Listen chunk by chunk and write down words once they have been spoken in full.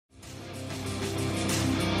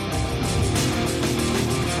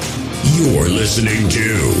You're listening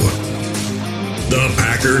to the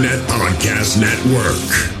Packernet Podcast Network.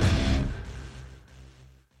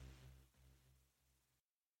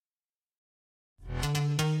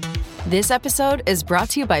 This episode is brought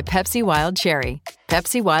to you by Pepsi Wild Cherry.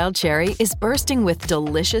 Pepsi Wild Cherry is bursting with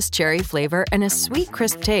delicious cherry flavor and a sweet,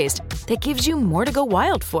 crisp taste that gives you more to go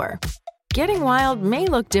wild for. Getting wild may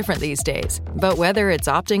look different these days, but whether it's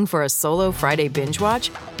opting for a solo Friday binge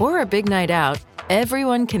watch or a big night out,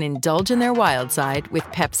 everyone can indulge in their wild side with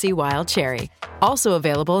Pepsi Wild Cherry. Also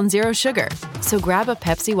available in Zero Sugar. So grab a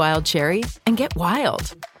Pepsi Wild Cherry and get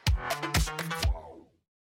wild.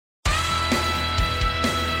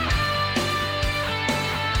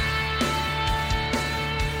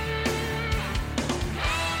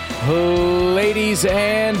 Ladies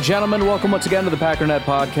and gentlemen, welcome once again to the Packernet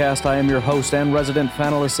Podcast. I am your host and resident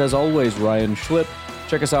panelist, as always, Ryan Schlip.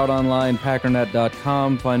 Check us out online,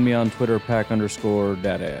 packernet.com. Find me on Twitter,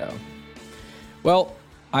 pack_data. Well,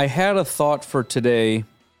 I had a thought for today,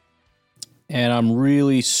 and I'm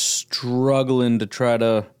really struggling to try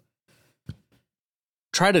to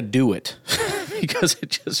do it because it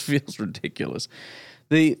just feels ridiculous.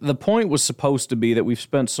 The point was supposed to be that we've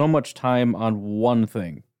spent so much time on one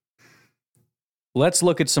thing. Let's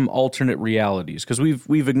look at some alternate realities, because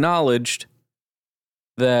we've acknowledged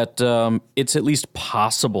that it's at least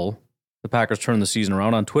possible the Packers turn the season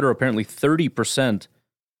around. On Twitter, apparently 30%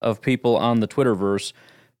 of people on the Twitterverse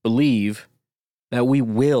believe that we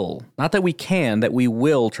will, not that we can, that we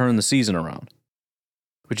will turn the season around,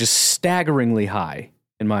 which is staggeringly high,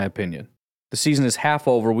 in my opinion. The season is half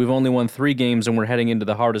over. We've only won 3 games, and we're heading into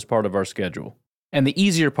the hardest part of our schedule. And the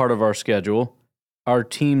easier part of our schedule are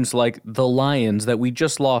teams like the Lions that we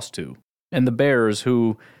just lost to, and the Bears,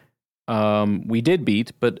 who we did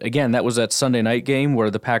beat. But again, that was that Sunday night game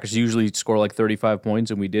where the Packers usually score like 35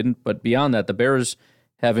 points, and we didn't. But beyond that, the Bears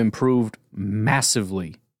have improved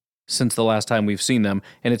massively since the last time we've seen them,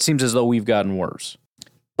 and it seems as though we've gotten worse.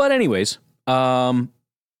 But anyways, so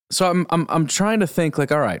I'm trying to think,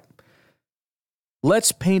 like, all right,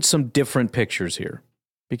 let's paint some different pictures here,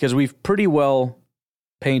 because we've pretty well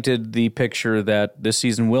painted the picture that this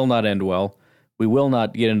season will not end well. We will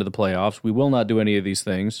not get into the playoffs. We will not do any of these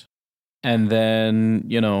things. And then,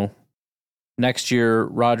 next year,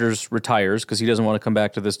 Rodgers retires because he doesn't want to come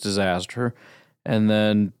back to this disaster. And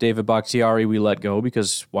then David Bakhtiari we let go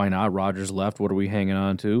because why not? Rodgers left. What are we hanging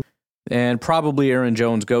on to? And probably Aaron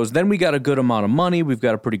Jones goes. Then we got a good amount of money. We've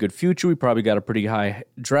got a pretty good future. We probably got a pretty high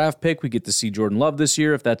draft pick. We get to see Jordan Love this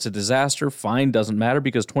year. If that's a disaster, fine, doesn't matter,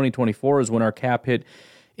 because 2024 is when our cap hit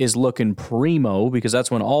is looking primo, because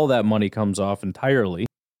that's when all that money comes off entirely.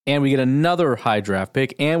 And we get another high draft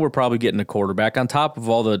pick, and we're probably getting a quarterback on top of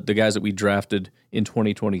all the guys that we drafted in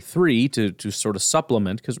 2023 to sort of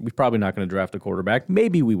supplement, because we're probably not going to draft a quarterback.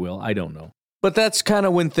 Maybe we will. I don't know. But that's kind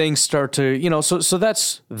of when things start to, so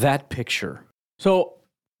that's that picture. So,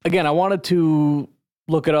 again, I wanted to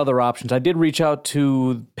look at other options. I did reach out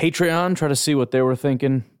to Patreon, try to see what they were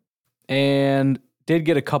thinking, and did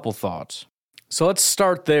get a couple thoughts. So let's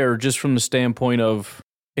start there, just from the standpoint of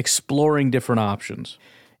exploring different options.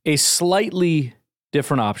 A slightly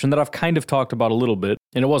different option that I've kind of talked about a little bit,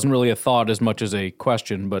 and it wasn't really a thought as much as a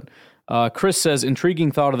question, but Chris says,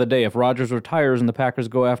 intriguing thought of the day. If Rodgers retires and the Packers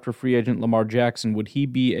go after free agent Lamar Jackson, would he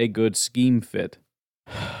be a good scheme fit?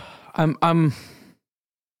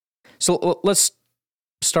 So let's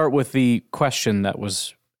start with the question that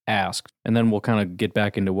was asked, and then we'll kind of get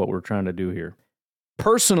back into what we're trying to do here.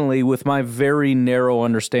 Personally, with my very narrow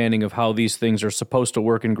understanding of how these things are supposed to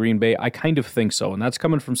work in Green Bay, I kind of think so, and that's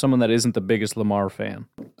coming from someone that isn't the biggest Lamar fan.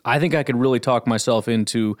 I think I could really talk myself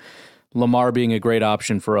into Lamar being a great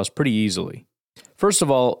option for us pretty easily. First of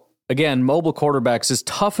all, again, mobile quarterbacks, as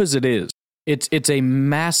tough as it is, it's a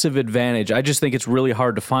massive advantage. I just think it's really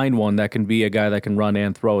hard to find one that can be a guy that can run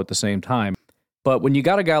and throw at the same time. But when you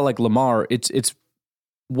got a guy like Lamar, it's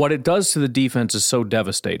what it does to the defense is so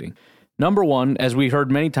devastating. Number one, as we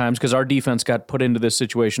heard many times, because our defense got put into this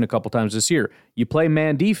situation a couple times this year, you play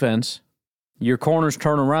man defense, your corners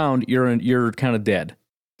turn around, you're kind of dead.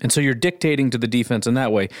 And so you're dictating to the defense in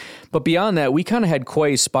that way. But beyond that, we kind of had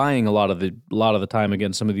Quay spying a lot of the time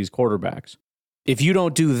against some of these quarterbacks. If you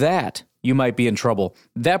don't do that, you might be in trouble.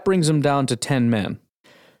 That brings them down to 10 men.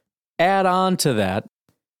 Add on to that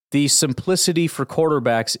the simplicity for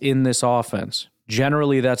quarterbacks in this offense.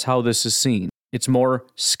 Generally, that's how this is seen. It's more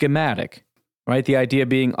schematic, right? The idea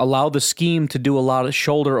being allow the scheme to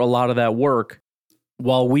shoulder a lot of that work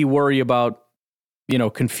while we worry about,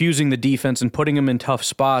 confusing the defense and putting them in tough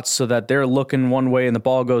spots so that they're looking one way and the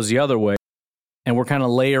ball goes the other way. And we're kind of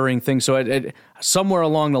layering things. So somewhere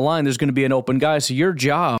along the line, there's going to be an open guy. So your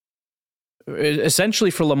job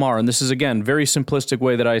essentially for Lamar, and this is, again, very simplistic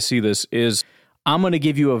way that I see this, is I'm going to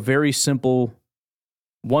give you a very simple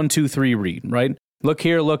 1, 2, 3 read, right? Look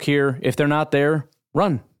here. If they're not there,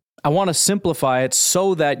 run. I want to simplify it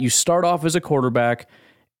so that you start off as a quarterback,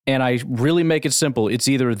 and I really make it simple. It's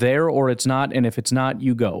either there or it's not, and if it's not,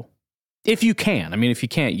 you go. If you can. I mean, if you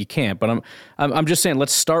can't, you can't. But I'm just saying,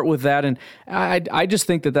 let's start with that, and I just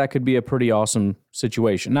think that could be a pretty awesome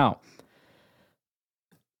situation. Now,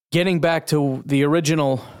 getting back to the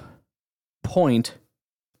original point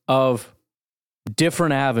of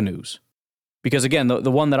different avenues, because again,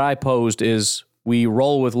 the one that I posed is we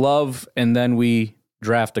roll with Love and then we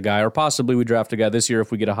draft a guy, or possibly we draft a guy this year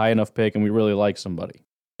if we get a high enough pick and we really like somebody.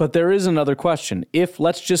 But there is another question. If,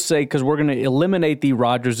 let's just say, because we're going to eliminate the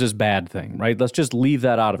Rodgers is bad thing, right? Let's just leave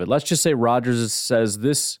that out of it. Let's just say Rodgers says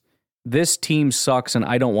this team sucks and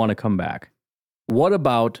I don't want to come back. What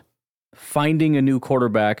about finding a new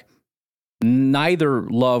quarterback, neither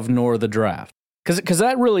Love nor the draft? Because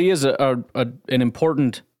that really is an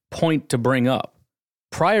important point to bring up.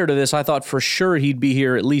 Prior to this, I thought for sure he'd be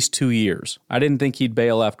here at least 2 years. I didn't think he'd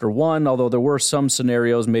bail after one, although there were some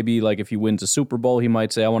scenarios, maybe like if he wins a Super Bowl, he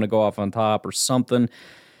might say, I want to go off on top or something.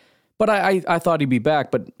 But I thought he'd be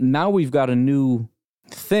back. But now we've got a new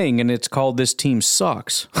thing, and it's called This Team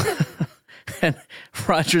Sucks. And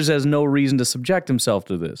Rodgers has no reason to subject himself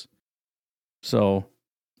to this. So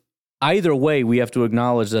either way, we have to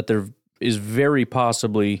acknowledge that there is very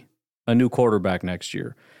possibly a new quarterback next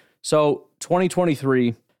year. So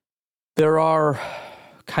 2023, there are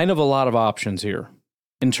kind of a lot of options here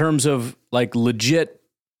in terms of like legit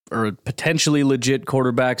or potentially legit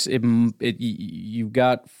quarterbacks. You've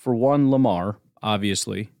got, for one, Lamar,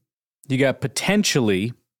 obviously. You got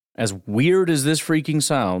potentially, as weird as this freaking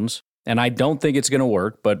sounds, and I don't think it's going to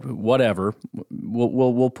work, but whatever,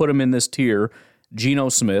 we'll put him in this tier, Geno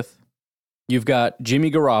Smith. You've got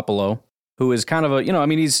Jimmy Garoppolo, who is kind of a,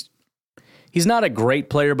 he's not a great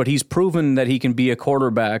player, but he's proven that he can be a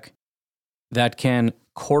quarterback that can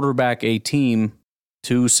quarterback a team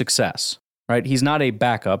to success, right? He's not a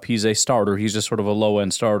backup. He's a starter. He's just sort of a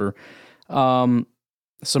low-end starter.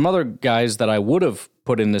 Some other guys that I would have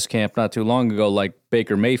put in this camp not too long ago, like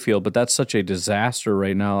Baker Mayfield, but that's such a disaster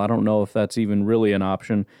right now. I don't know if that's even really an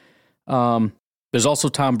option. There's also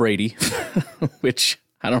Tom Brady, which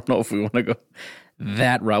I don't know if we want to go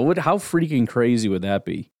that route. How freaking crazy would that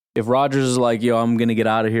be? If Rodgers is like, yo, I'm going to get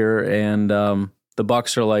out of here, and the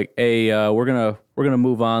Bucs are like, hey, we're gonna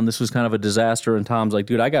move on. This was kind of a disaster, and Tom's like,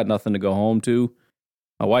 dude, I got nothing to go home to.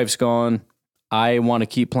 My wife's gone. I want to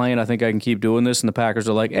keep playing. I think I can keep doing this. And the Packers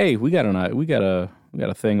are like, hey, we got a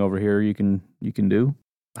thing over here you can do.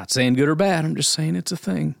 Not saying good or bad. I'm just saying it's a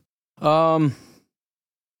thing.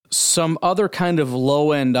 Some other kind of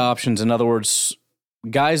low end options. In other words,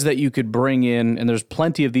 guys that you could bring in, and there's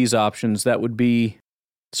plenty of these options that would be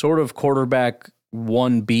sort of quarterback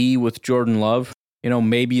 1B with Jordan Love.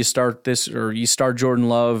 Maybe you start this, or you start Jordan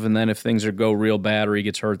Love, and then if things go real bad or he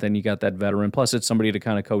gets hurt, then you got that veteran. Plus, it's somebody to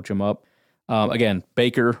kind of coach him up. Again,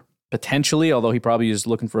 Baker, potentially, although he probably is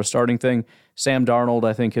looking for a starting thing. Sam Darnold,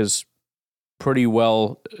 I think, has pretty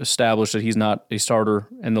well established that he's not a starter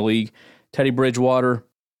in the league. Teddy Bridgewater,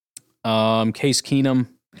 Case Keenum.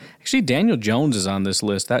 Actually, Daniel Jones is on this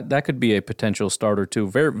list. That could be a potential starter, too.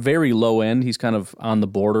 Very, very low end. He's kind of on the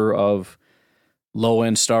border of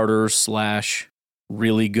low-end starter /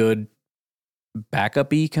 really good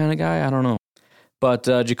backup-y kind of guy. I don't know. But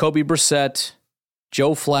Jacoby Brissett,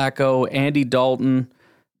 Joe Flacco, Andy Dalton,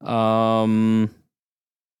 try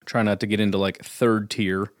not to get into like third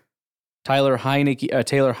tier, Taylor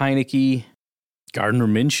Heineke, Gardner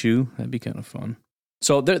Minshew. That'd be kind of fun.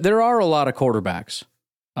 So there are a lot of quarterbacks.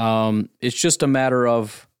 It's just a matter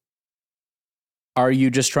of, are you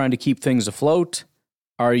just trying to keep things afloat?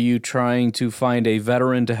 Are you trying to find a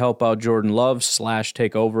veteran to help out Jordan Love /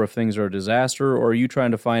 take over if things are a disaster? Or are you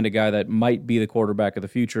trying to find a guy that might be the quarterback of the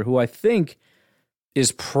future, who I think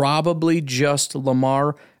is probably just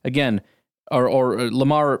Lamar again, or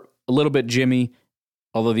Lamar, a little bit Jimmy,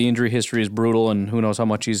 although the injury history is brutal and who knows how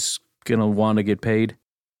much he's going to want to get paid.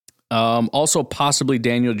 Also possibly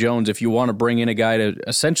Daniel Jones, if you want to bring in a guy to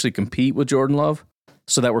essentially compete with Jordan Love,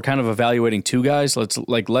 so that we're kind of evaluating two guys.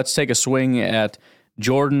 Let's take a swing at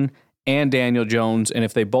Jordan and Daniel Jones, and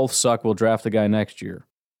if they both suck, we'll draft the guy next year.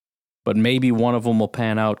 But maybe one of them will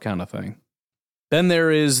pan out, kind of thing. Then there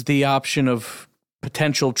is the option of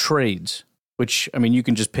potential trades, which, you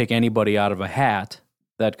can just pick anybody out of a hat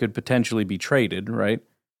that could potentially be traded, right?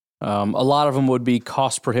 A lot of them would be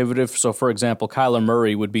cost prohibitive. So, for example, Kyler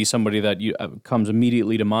Murray would be somebody that comes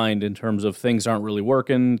immediately to mind in terms of things aren't really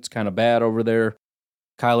working. It's kind of bad over there.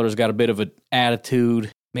 Kyler's got a bit of an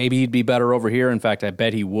attitude. Maybe he'd be better over here. In fact, I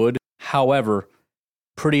bet he would. However,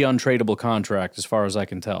 pretty untradeable contract as far as I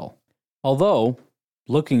can tell. Although,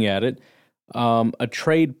 looking at it, a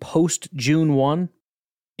trade post-June 1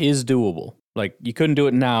 is doable. Like, you couldn't do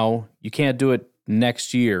it now. You can't do it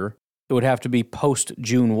next year. It would have to be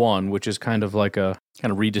post-June 1, which is kind of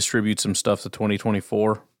redistribute some stuff to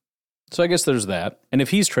 2024. So I guess there's that. And if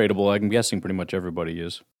he's tradable, I'm guessing pretty much everybody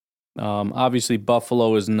is. Obviously,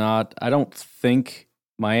 Buffalo is not. I don't think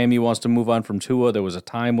Miami wants to move on from Tua. There was a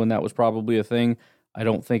time when that was probably a thing. I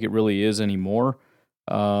don't think it really is anymore.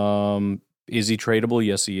 Is he tradable?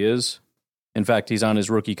 Yes, he is. In fact, he's on his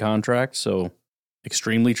rookie contract, so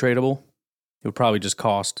extremely tradable. It would probably just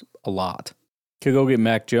cost a lot. Could go get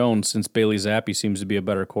Mac Jones since Bailey Zappi seems to be a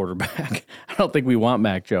better quarterback. I don't think we want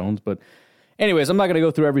Mac Jones, but anyways, I'm not going to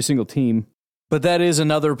go through every single team, but that is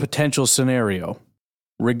another potential scenario.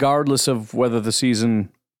 Regardless of whether the season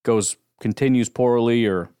continues poorly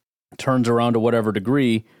or turns around to whatever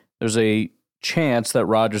degree, there's a chance that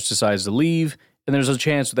Rodgers decides to leave, and there's a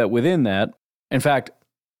chance that within that, in fact,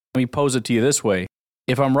 let me pose it to you this way.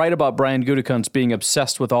 If I'm right about Brian Gutekunst being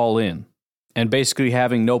obsessed with all in and basically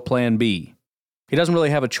having no plan B, he doesn't really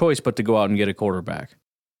have a choice but to go out and get a quarterback.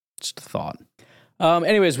 Just a thought.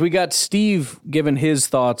 Anyways, we got Steve giving his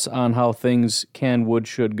thoughts on how things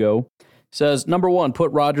should go. Says, number 1,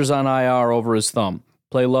 put Rodgers on IR over his thumb.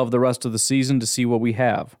 Play Love the rest of the season to see what we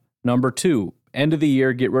have. Number 2, end of the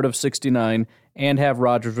year, get rid of 69 and have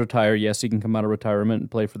Rodgers retire. Yes, he can come out of retirement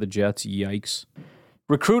and play for the Jets. Yikes.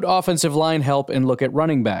 Recruit offensive line help and look at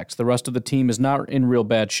running backs. The rest of the team is not in real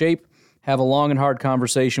bad shape. Have a long and hard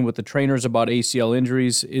conversation with the trainers about ACL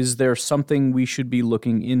injuries. Is there something we should be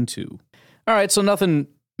looking into? All right, so nothing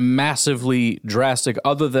massively drastic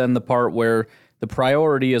other than the part where the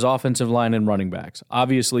priority is offensive line and running backs.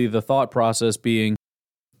 Obviously, the thought process being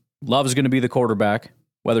Love's going to be the quarterback,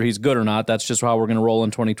 whether he's good or not. That's just how we're going to roll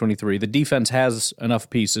in 2023. The defense has enough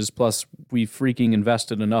pieces, plus we freaking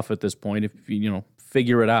invested enough at this point, if you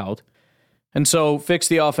figure it out. And so fix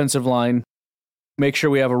the offensive line, make sure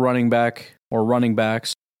we have a running back or running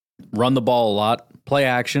backs, run the ball a lot, play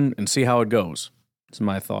action, and see how it goes. That's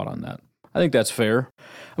my thought on that. I think that's fair.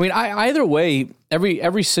 I mean, either way,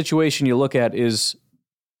 every situation you look at is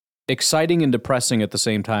exciting and depressing at the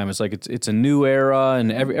same time. It's like it's a new era, and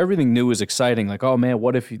everything new is exciting. Like, oh man,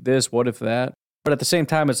 what if this? What if that? But at the same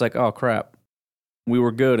time, it's like, oh crap, we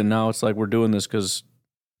were good, and now it's like we're doing this because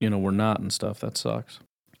we're not and stuff. That sucks.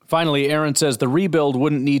 Finally, Aaron says the rebuild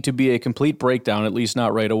wouldn't need to be a complete breakdown, at least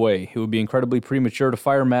not right away. It would be incredibly premature to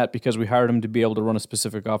fire Matt because we hired him to be able to run a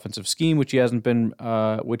specific offensive scheme, which hasn't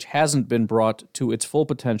been brought to its full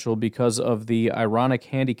potential because of the ironic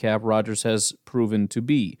handicap Rodgers has proven to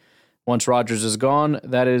be. Once Rodgers is gone,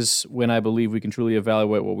 that is when I believe we can truly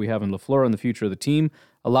evaluate what we have in LaFleur and the future of the team.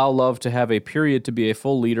 Allow Love to have a period to be a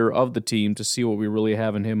full leader of the team to see what we really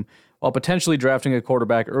have in him, while potentially drafting a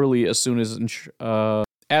quarterback early as soon as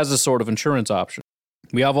a sort of insurance option.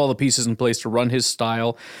 We have all the pieces in place to run his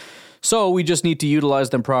style, so we just need to utilize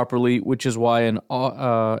them properly, which is why an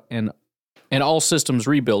all-systems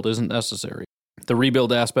rebuild isn't necessary. The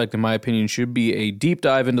rebuild aspect, in my opinion, should be a deep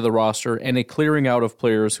dive into the roster and a clearing out of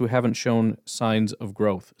players who haven't shown signs of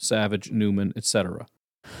growth, Savage, Newman, etc.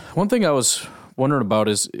 One thing I was wondering about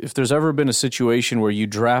is if there's ever been a situation where you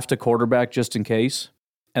draft a quarterback just in case,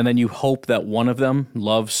 and then you hope that one of them,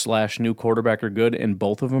 Love/new quarterback, are good, and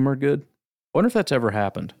both of them are good. I wonder if that's ever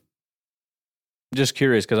happened. Just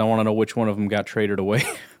curious, because I want to know which one of them got traded away.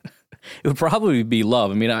 It would probably be Love.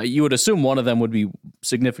 I mean, you would assume one of them would be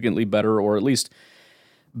significantly better, or at least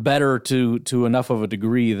better to enough of a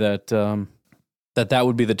degree that that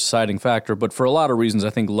would be the deciding factor. But for a lot of reasons, I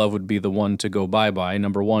think Love would be the one to go bye-bye.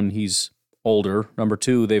 Number one, he's older. Number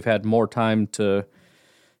two, they've had more time to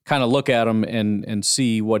kind of look at him and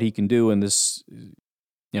see what he can do. And this,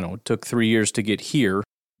 it took 3 years to get here.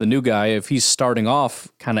 The new guy, if he's starting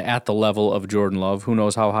off kind of at the level of Jordan Love, who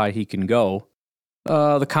knows how high he can go.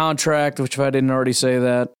 The contract, which if I didn't already say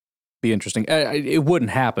that, be interesting. It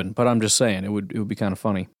wouldn't happen, but I'm just saying it would be kind of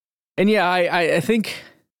funny. And yeah, I think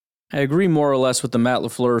I agree more or less with the Matt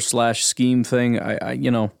LaFleur / scheme thing.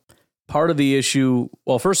 Part of the issue,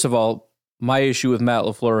 well, first of all, my issue with Matt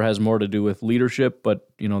LaFleur has more to do with leadership, but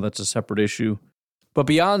that's a separate issue. But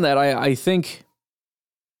beyond that, I think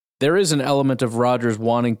there is an element of Rodgers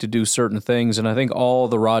wanting to do certain things, and I think all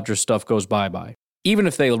the Rodgers stuff goes bye-bye. Even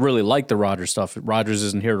if they really like the Rodgers stuff, Rodgers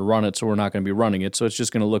isn't here to run it, so we're not going to be running it. So it's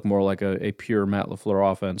just going to look more like a pure Matt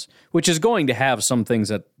LaFleur offense, which is going to have some things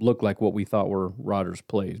that look like what we thought were Rodgers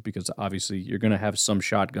plays, because obviously you're going to have some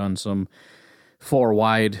shotgun, some four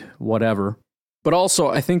wide, whatever. But also,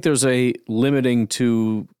 I think there's a limiting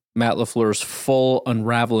to Matt LaFleur's full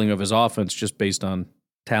unraveling of his offense just based on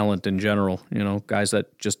talent in general. You know, guys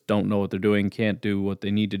that just don't know what they're doing, can't do what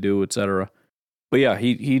they need to do, etc. But yeah,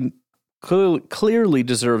 he clearly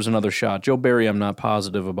deserves another shot. Joe Barry, I'm not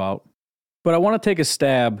positive about. But I want to take a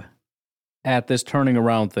stab at this turning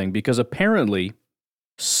around thing because apparently,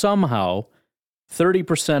 somehow,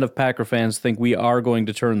 30% of Packer fans think we are going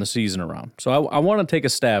to turn the season around. So I want to take a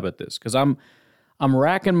stab at this because I'm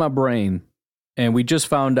racking my brain, and we just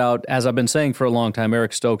found out, as I've been saying for a long time,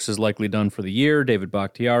 Eric Stokes is likely done for the year. David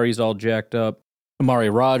Bakhtiari's all jacked up. Amari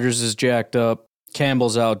Rodgers is jacked up.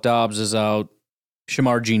 Campbell's out. Dobbs is out.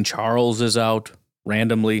 Shamar Jean-Charles is out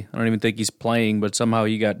randomly. I don't even think he's playing, but somehow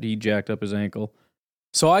he jacked up his ankle.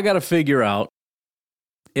 So I got to figure out,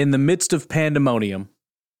 in the midst of pandemonium,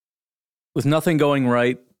 with nothing going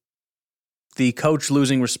right, the coach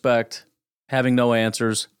losing respect, having no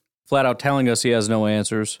answers, flat out telling us he has no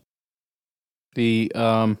answers, the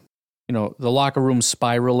locker room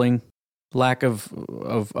spiraling, lack of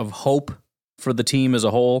hope for the team as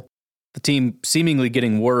a whole, the team seemingly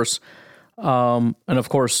getting worse, and of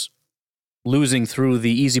course losing through the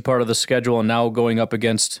easy part of the schedule and now going up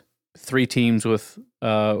against three of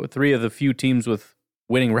the few teams with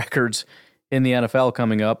winning records in the NFL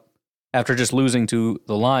coming up after just losing to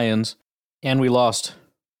the Lions, and we lost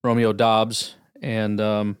Romeo Dobbs,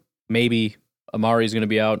 and maybe Amari's going to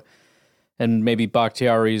be out, and maybe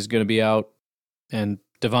Bakhtiari's going to be out, and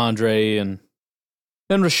Devondre, and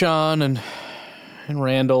Rashawn, and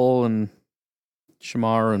Randall, and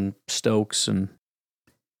Shamar, and Stokes, and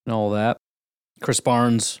all that. Chris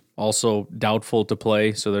Barnes also doubtful to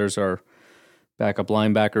play, so there's our backup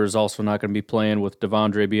linebacker is also not going to be playing with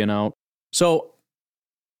Devondre being out. So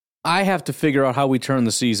I have to figure out how we turn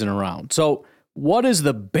the season around. So what is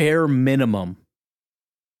the bare minimum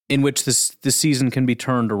in which this season can be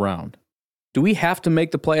turned around? Do we have to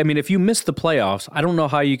make the play? I mean, if you miss the playoffs, I don't know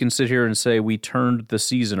how you can sit here and say we turned the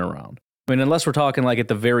season around. I mean, unless we're talking like at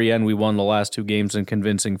the very end, we won the last two games in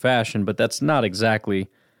convincing fashion, but that's not exactly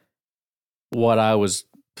what I was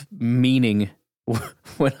meaning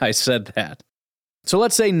when I said that. So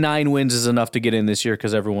let's say 9 wins is enough to get in this year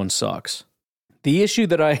because everyone sucks. The issue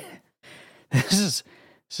that this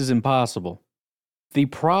is impossible. The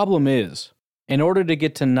problem is, in order to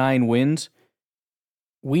get to 9 wins,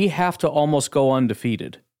 we have to almost go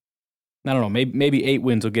undefeated. I don't know, maybe 8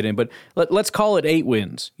 wins will get in, but let's call it 8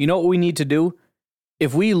 wins. You know what we need to do?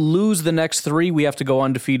 If we lose the next 3, we have to go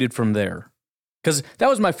undefeated from there. Because that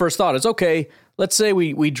was my first thought. It's okay, let's say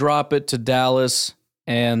we drop it to Dallas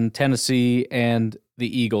and Tennessee and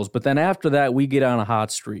the Eagles, but then after that, we get on a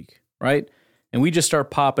hot streak, right? And we just start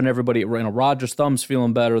popping everybody. Rodgers' thumb's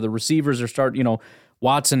feeling better. The receivers are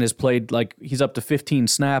Watson has played like he's up to 15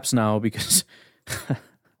 snaps now because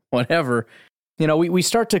whatever. We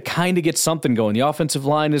start to kind of get something going. The offensive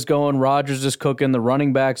line is going. Rodgers is cooking. The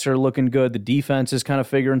running backs are looking good. The defense is kind of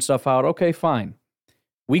figuring stuff out. Okay, fine.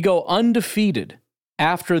 We go undefeated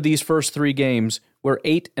after these first 3 games. We're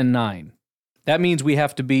 8-9. That means we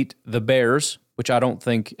have to beat the Bears, which I don't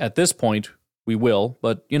think at this point we will.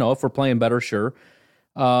 But, if we're playing better, sure.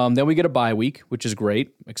 Then we get a bye week, which is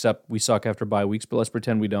great, except we suck after bye weeks, but let's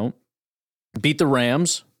pretend we don't. Beat the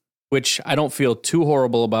Rams, which I don't feel too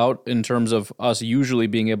horrible about in terms of us usually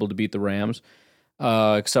being able to beat the Rams,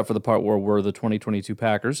 except for the part where we're the 2022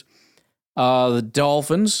 Packers. The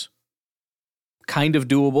Dolphins, kind of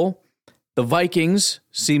doable. The Vikings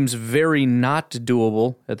seems very not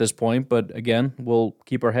doable at this point, but again, we'll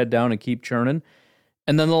keep our head down and keep churning.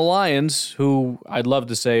 And then the Lions, who I'd love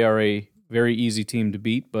to say are a very easy team to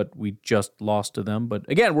beat, but we just lost to them. But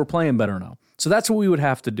again, we're playing better now. So that's what we would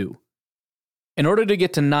have to do. In order to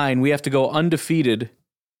get to 9, we have to go undefeated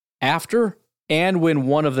after and win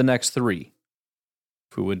 1 of the next 3.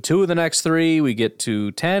 If we win 2 of the next 3, we get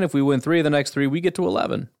to 10. If we win 3 of the next 3, we get to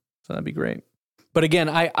 11. So that'd be great. But again,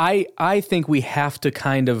 I think we have to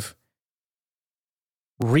kind of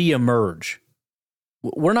reemerge.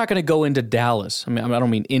 We're not going to go into Dallas. I don't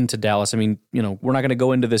mean into Dallas. I mean, we're not going to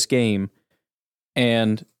go into this game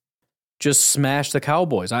and just smash the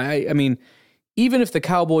Cowboys. I mean, even if the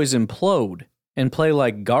Cowboys implode and play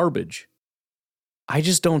like garbage, I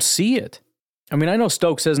just don't see it. I mean, I know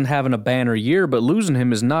Stokes isn't having a banner year, but losing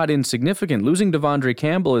him is not insignificant. Losing Devondre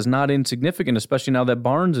Campbell is not insignificant, especially now that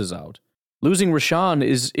Barnes is out. Losing Rashawn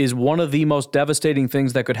is one of the most devastating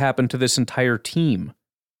things that could happen to this entire team.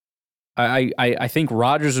 I think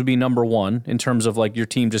Rodgers would be number 1 in terms of like your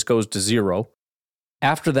team just goes to 0.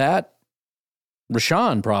 After that,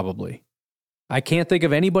 Rashawn probably. I can't think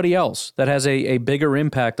of anybody else that has a bigger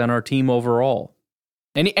impact on our team overall.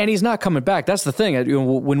 And he's not coming back. That's the thing.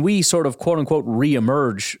 When we sort of quote-unquote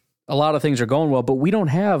reemerge, a lot of things are going well, but we don't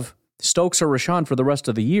have Stokes or Rashawn for the rest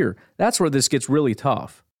of the year. That's where this gets really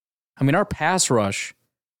tough. I mean, our pass rush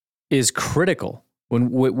is critical.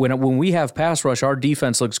 When we have pass rush, our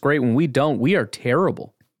defense looks great. When we don't, we are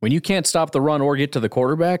terrible. When you can't stop the run or get to the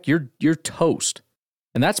quarterback, you're toast.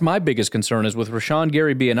 And that's my biggest concern is with Rashawn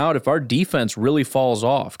Gary being out, if our defense really falls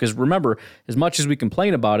off. Because remember, as much as we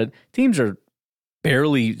complain about it, teams are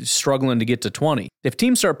barely struggling to get to 20. If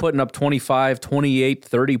teams start putting up 25, 28,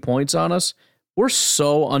 30 points on us, we're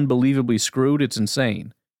so unbelievably screwed, it's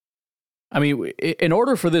insane. I mean, in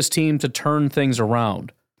order for this team to turn things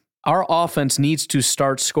around, our offense needs to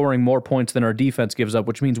start scoring more points than our defense gives up,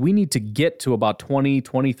 which means we need to get to about 20,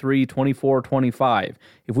 23, 24, 25.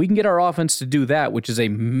 If we can get our offense to do that, which is a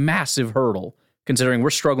massive hurdle, considering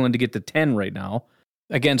we're struggling to get to 10 right now,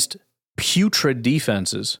 against putrid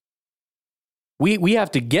defenses, we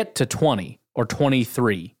have to get to 20 or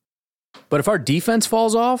 23. But if our defense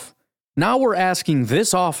falls off, now we're asking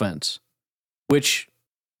this offense, which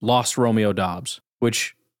lost Romeo Doubs,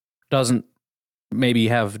 which doesn't maybe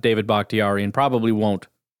have David Bakhtiari and probably won't,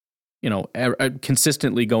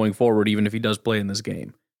 consistently going forward, even if he does play in this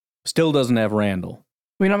game. Still doesn't have Randall.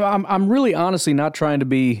 I mean, I'm really honestly not trying to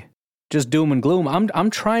be just doom and gloom. I'm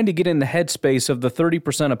trying to get in the headspace of the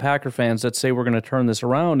 30% of Packer fans that say we're going to turn this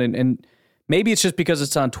around, and maybe it's just because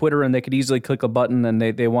it's on Twitter and they could easily click a button and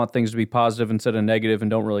they want things to be positive instead of negative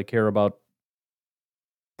and don't really care about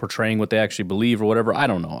portraying what they actually believe or whatever. I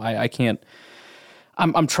don't know. I can't.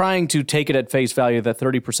 I'm trying to take it at face value that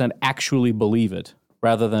 30% actually believe it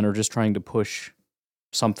rather than are just trying to push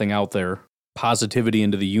something out there, positivity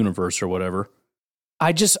into the universe or whatever.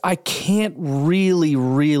 I can't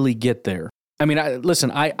really get there. I mean,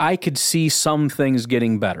 I could see some things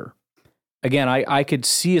getting better. Again, I could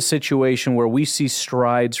see a situation where we see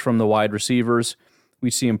strides from the wide receivers. We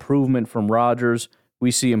see improvement from Rodgers. We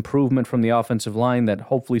see improvement from the offensive line that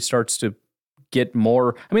hopefully starts to get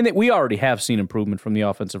more. I mean, we already have seen improvement from the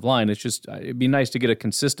offensive line. It's just, it'd be nice to get a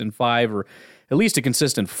consistent 5 or at least a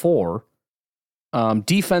consistent 4.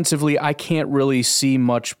 Defensively, I can't really see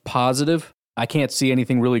much positive. I can't see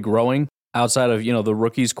anything really growing outside of, the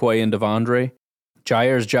rookies, Quay and Devondre.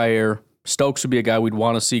 Jair's Jair. Stokes would be a guy we'd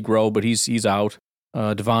want to see grow, but he's out.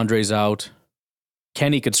 Devondre's out.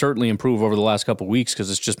 Kenny could certainly improve over the last couple of weeks because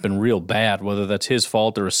it's just been real bad, whether that's his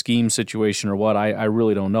fault or a scheme situation or what, I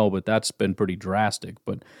really don't know, but that's been pretty drastic.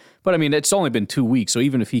 But I mean, it's only been 2 weeks, so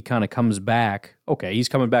even if he kind of comes back, okay, he's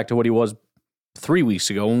coming back to what he was 3 weeks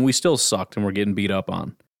ago when we still sucked and we're getting beat up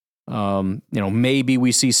on. Maybe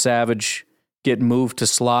we see Savage get moved to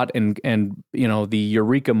slot and the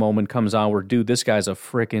eureka moment comes on where, dude, this guy's a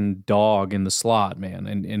freaking dog in the slot, man,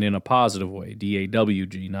 and in a positive way,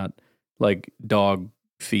 D-A-W-G, not like dog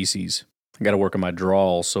feces. I got to work on my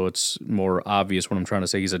drawl so it's more obvious when I'm trying to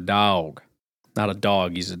say he's a dog. Not a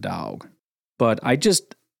dog, he's a dog. But I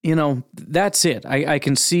just, that's it. I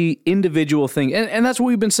can see individual things, and that's what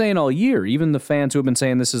we've been saying all year. Even the fans who have been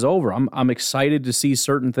saying this is over. I'm excited to see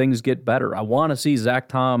certain things get better. I want to see Zach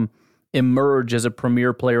Tom emerge as a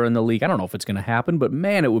premier player in the league. I don't know if it's going to happen, but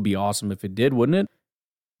man, it would be awesome if it did, wouldn't it?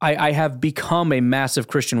 I have become a massive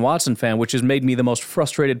Christian Watson fan, which has made me the most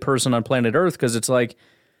frustrated person on planet Earth because it's like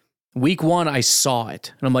week 1, I saw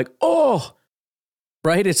it, and I'm like, oh,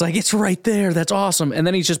 right? It's like, it's right there. That's awesome. And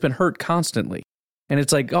then he's just been hurt constantly. And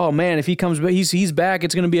it's like, oh, man, if he comes back, he's back,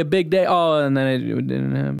 it's going to be a big day. Oh, and then it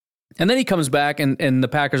didn't happen. And then he comes back, and the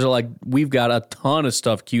Packers are like, we've got a ton of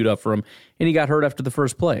stuff queued up for him, and he got hurt after the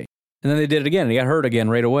first play. And then they did it again, and he got hurt again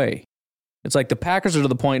right away. It's like the Packers are to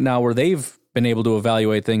the point now where they've been able to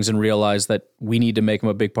evaluate things and realize that we need to make him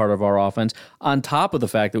a big part of our offense. On top of the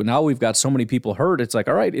fact that now we've got so many people hurt, it's like,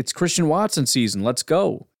 all right, it's Christian Watson season. Let's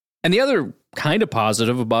go. And the other kind of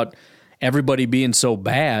positive about everybody being so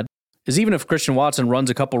bad is even if Christian Watson runs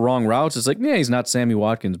a couple wrong routes, it's like, yeah, he's not Sammy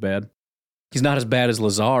Watkins bad. He's not as bad as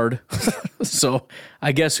Lazard. So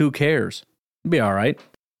I guess who cares? It'll be all right.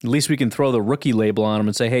 At least we can throw the rookie label on him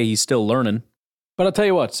and say, hey, he's still learning. But I'll tell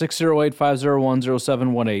you what,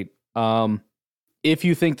 608-501-0718. If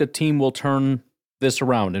you think the team will turn this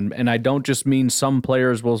around, and I don't just mean some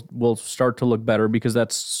players will start to look better because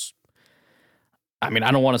that's, I mean,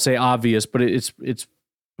 I don't want to say obvious, but it's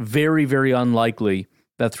very, very unlikely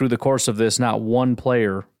that through the course of this, not one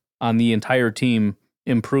player on the entire team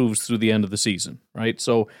improves through the end of the season, right?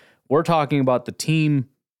 So we're talking about the team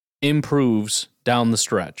improves down the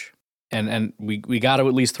stretch. And we got to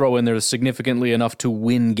at least throw in there significantly enough to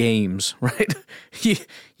win games, right?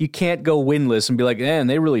 You can't go winless and be like, man,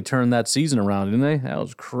 they really turned that season around, didn't they? That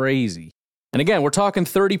was crazy. And again, we're talking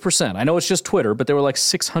 30%. I know it's just Twitter, but there were like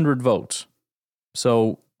 600 votes.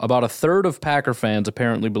 So about a third of Packer fans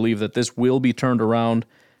apparently believe that this will be turned around.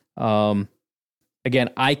 Again,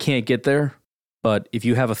 I can't get there, but if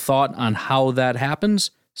you have a thought on how that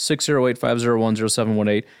happens,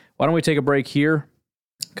 608-501-0718. Why don't we take a break here,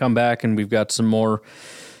 come back, and we've got some more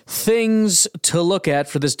things to look at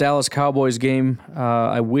for this Dallas Cowboys game.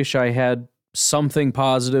 I wish I had something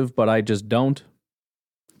positive, but I just don't.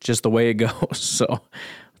 Just the way it goes. So we'll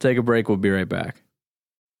take a break. We'll be right back.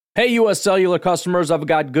 Hey, U.S. Cellular customers, I've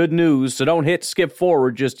got good news, so don't hit skip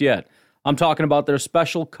forward just yet. I'm talking about their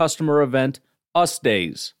special customer event, Us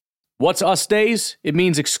Days. What's Us Days? It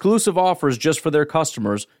means exclusive offers just for their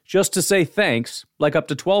customers, just to say thanks, like up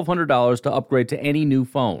to $1,200 to upgrade to any new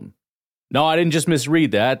phone. No, I didn't just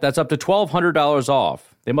misread that. That's up to $1,200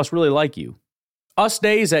 off. They must really like you. Us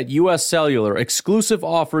Days at U.S. Cellular, exclusive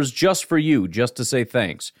offers just for you, just to say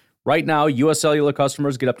thanks. Right now, U.S. Cellular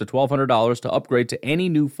customers get up to $1,200 to upgrade to any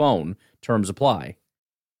new phone. Terms apply.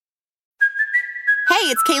 Hey,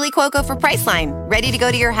 it's Kaylee Cuoco for Priceline. Ready to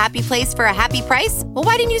go to your happy place for a happy price? Well,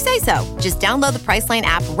 why didn't you say so? Just download the Priceline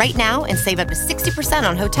app right now and save up to 60%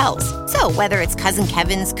 on hotels. So whether it's Cousin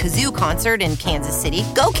Kevin's Kazoo Concert in Kansas City,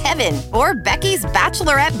 go Kevin, or Becky's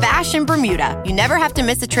Bachelorette Bash in Bermuda, you never have to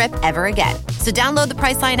miss a trip ever again. So download the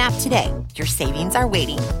Priceline app today. Your savings are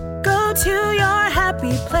waiting. Go to your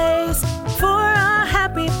happy place for a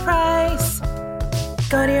happy price.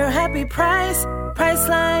 Go to your happy price,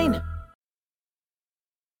 Priceline.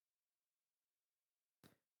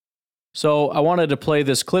 So I wanted to play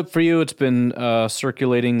this clip for you. It's been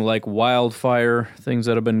circulating like wildfire, things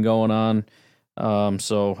that have been going on.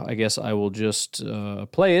 So I guess I will just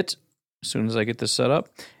play it as soon as I get this set up,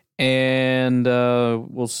 and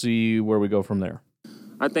we'll see where we go from there.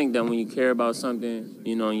 I think that when you care about something,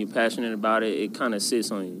 you know, and you're passionate about it, it kind of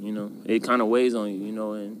sits on you, you know. It kind of weighs on you, you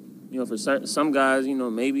know. And, you know, for some guys, you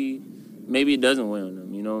know, maybe it doesn't weigh on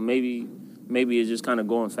them, you know. Maybe it's just kind of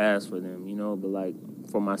going fast for them, you know. But, like,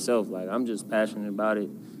 for myself, like, I'm just passionate about it.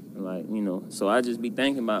 And, like, you know, so I just be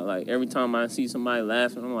thinking about, like, every time I see somebody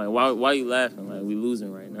laughing, I'm like, why you laughing? Like, we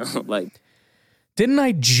losing right now. Like, didn't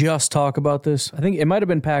I just talk about this? I think it might have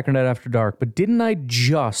been Packernet After Dark, but didn't I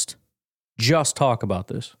just talk about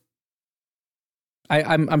this?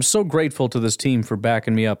 I'm so grateful to this team for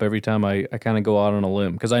backing me up every time I kind of go out on a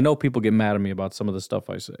limb, because I know people get mad at me about some of the stuff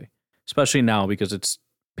I say, especially now because it's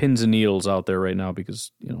pins and needles out there right now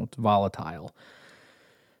because, you know, it's volatile.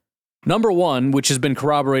 Number one, which has been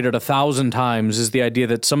corroborated 1,000 times, is the idea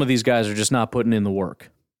that some of these guys are just not putting in the work,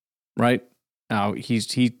 right? Now, he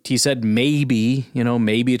said maybe, you know,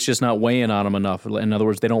 maybe it's just not weighing on him enough. In other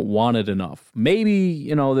words, they don't want it enough. Maybe,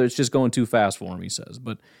 you know, it's just going too fast for him, he says.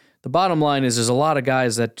 But the bottom line is there's a lot of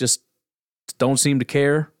guys that just don't seem to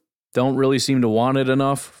care, don't really seem to want it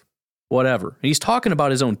enough, whatever. And he's talking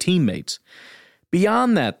about his own teammates.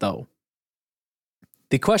 Beyond that, though,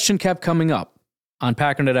 the question kept coming up on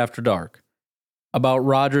Packernet After Dark about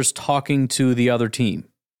Rodgers talking to the other team.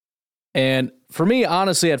 And for me,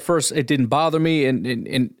 honestly, at first, it didn't bother me.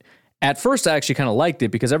 And at first, I actually kind of liked it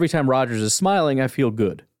because every time Rodgers is smiling, I feel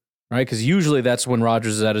good, right? Because usually that's when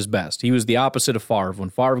Rodgers is at his best. He was the opposite of Favre. When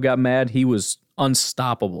Favre got mad, he was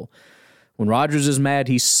unstoppable. When Rodgers is mad,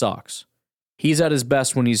 he sucks. He's at his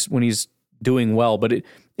best when he's doing well, but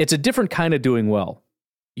it's a different kind of doing well.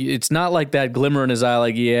 It's not like that glimmer in his eye,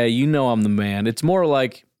 like, yeah, you know I'm the man. It's more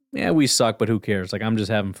like, yeah, we suck, but who cares? Like, I'm just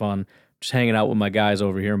having fun, just hanging out with my guys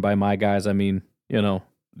over here. And by my guys, I mean, you know,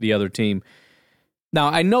 the other team. Now,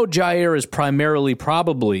 I know Jair is primarily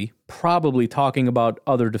probably talking about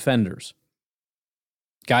other defenders,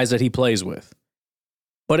 guys that he plays with.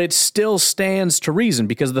 But it still stands to reason,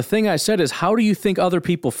 because the thing I said is, how do you think other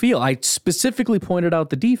people feel? I specifically pointed out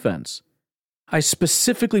the defense. And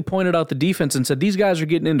said, these guys are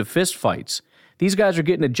getting into fist fights. These guys are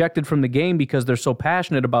getting ejected from the game because they're so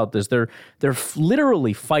passionate about this. They're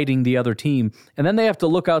literally fighting the other team, and then they have to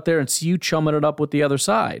look out there and see you chumming it up with the other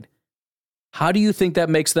side. How do you think that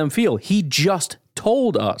makes them feel? He just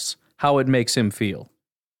told us how it makes him feel.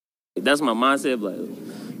 That's my mindset.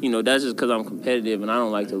 Like, you know, that's just because I'm competitive and I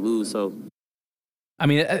don't like to lose. So, I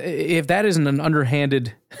mean, if that isn't an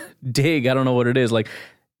underhanded dig, I don't know what it is. Like,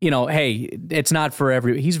 you know, hey, it's not for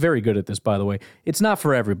he's very good at this, by the way. It's not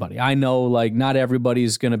for everybody. I know, like, not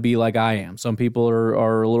everybody's going to be like I am. Some people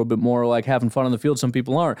are a little bit more like having fun on the field. Some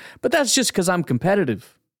people aren't. But that's just because I'm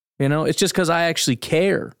competitive. You know, it's just because I actually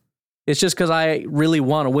care. It's just because I really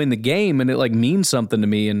want to win the game, and it, like, means something to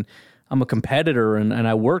me, and I'm a competitor, and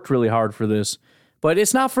I worked really hard for this. But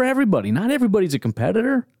it's not for everybody. Not everybody's a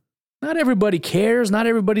competitor. Not everybody cares. Not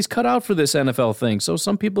everybody's cut out for this NFL thing. So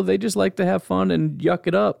some people, they just like to have fun and yuck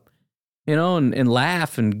it up, and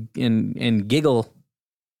laugh and giggle.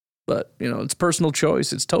 But, it's personal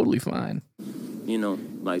choice. It's totally fine.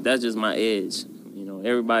 That's just my edge.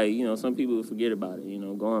 Everybody, some people forget about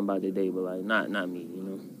it, going about their day, but not me,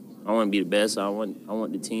 I want to be the best. I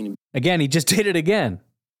want the team to be. Again, he just did it again.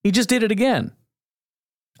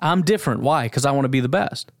 I'm different. Why? Because I want to be the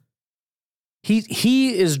best.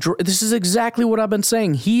 He is. This is exactly what I've been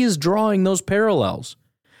saying. He is drawing those parallels.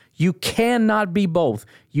 You cannot be both.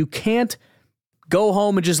 You can't go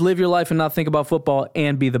home and just live your life and not think about football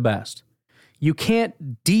and be the best. You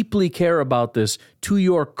can't deeply care about this to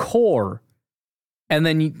your core and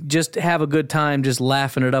then you just have a good time just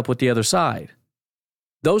laughing it up with the other side.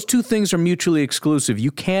 Those two things are mutually exclusive.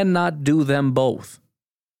 You cannot do them both.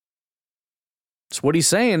 That's what he's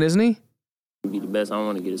saying, isn't he? Be the best. I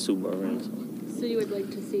want to get a Super Bowl ring. So you would like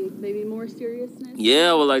to see maybe more seriousness?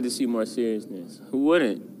 Yeah, I would like to see more seriousness. Who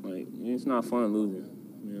wouldn't? It's not fun losing.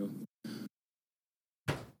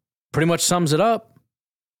 Pretty much sums it up,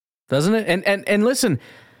 doesn't it? And listen,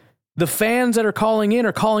 the fans that are calling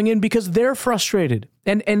in because they're frustrated.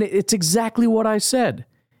 And it's exactly what I said.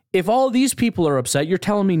 If all these people are upset, you're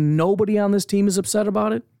telling me nobody on this team is upset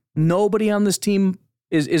about it? Nobody on this team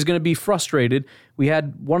is going to be frustrated. We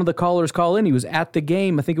had one of the callers call in. He was at the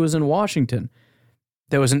game. I think it was in Washington.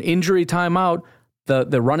 There was an injury timeout.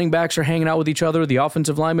 The running backs are hanging out with each other. The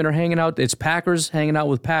offensive linemen are hanging out. It's Packers hanging out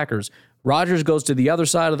with Packers. Rodgers goes to the other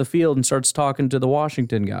side of the field and starts talking to the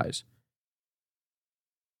Washington guys.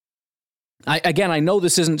 I know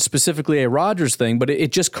this isn't specifically a Rodgers thing, but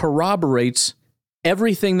it just corroborates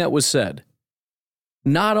everything that was said.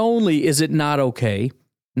 Not only is it not okay,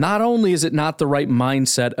 not only is it not the right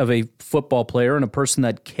mindset of a football player and a person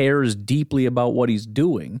that cares deeply about what he's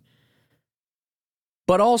doing,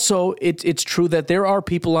 but also it's true that there are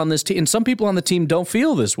people on this team, and some people on the team don't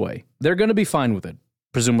feel this way. They're going to be fine with it,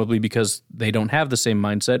 presumably because they don't have the same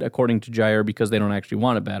mindset, according to Jair, because they don't actually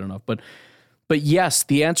want it bad enough. But yes,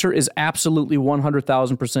 the answer is absolutely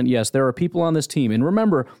 100,000% yes. There are people on this team. And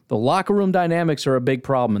remember, the locker room dynamics are a big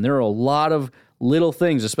problem. And there are a lot of little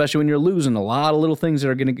things, especially when you're losing, a lot of little things that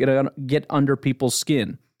are going to get under people's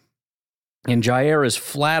skin. And Jair is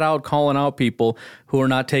flat out calling out people who are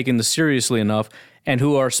not taking this seriously enough and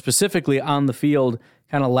who are specifically on the field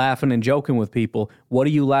kind of laughing and joking with people. What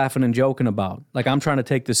are you laughing and joking about? Like, I'm trying to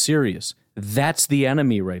take this serious. That's the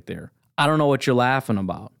enemy right there. I don't know what you're laughing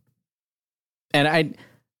about. And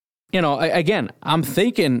I'm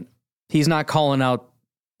thinking he's not calling out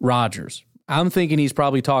Rodgers. I'm thinking he's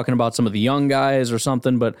probably talking about some of the young guys or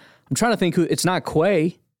something, but I'm trying to think who. It's not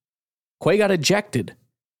Quay. Quay got ejected.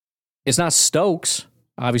 It's not Stokes.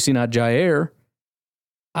 Obviously not Jair.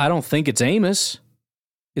 I don't think it's Amos.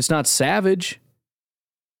 It's not Savage.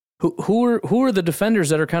 Who are the defenders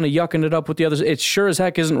that are kind of yucking it up with the others? It sure as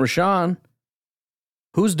heck isn't Rashawn.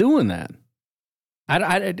 Who's doing that?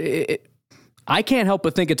 I can't help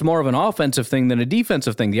but think it's more of an offensive thing than a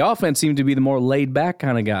defensive thing. The offense seemed to be the more laid-back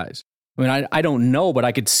kind of guys. I mean, I don't know, but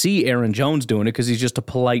I could see Aaron Jones doing it because he's just a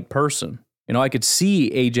polite person. I could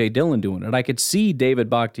see A.J. Dillon doing it. I could see David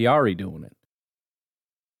Bakhtiari doing it.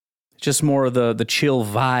 It's just more of the chill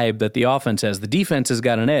vibe that the offense has. The defense has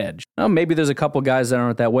got an edge. Now, maybe there's a couple guys that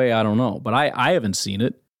aren't that way. I don't know, but I haven't seen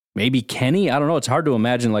it. Maybe Kenny. I don't know. It's hard to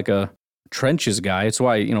imagine like a trenches guy. It's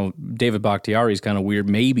why, David Bakhtiari is kind of weird,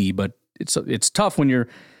 maybe, but it's tough when you're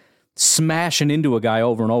smashing into a guy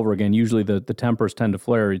over and over again. Usually the tempers tend to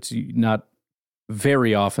flare. It's not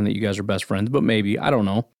very often that you guys are best friends, but maybe. I don't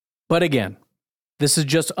know. But again, this is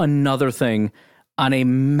just another thing on a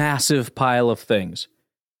massive pile of things.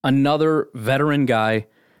 Another veteran guy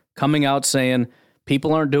coming out saying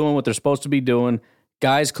people aren't doing what they're supposed to be doing.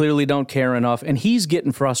 Guys clearly don't care enough, and he's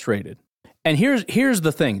getting frustrated. And here's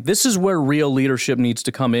the thing. This is where real leadership needs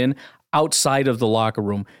to come in outside of the locker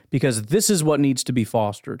room, because this is what needs to be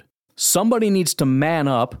fostered. Somebody needs to man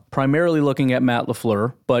up, primarily looking at Matt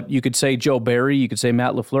LaFleur, but you could say Joe Barry, you could say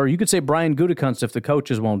Matt LaFleur, you could say Brian Gutekunst if the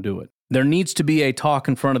coaches won't do it. There needs to be a talk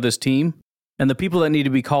in front of this team, and the people that need to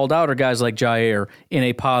be called out are guys like Jair in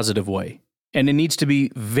a positive way. And it needs to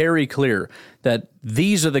be very clear that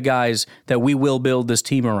these are the guys that we will build this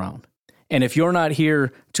team around. And if you're not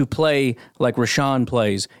here to play like Rashawn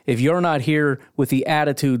plays, if you're not here with the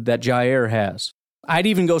attitude that Jair has, I'd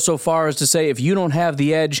even go so far as to say if you don't have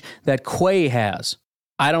the edge that Quay has,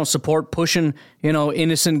 I don't support pushing,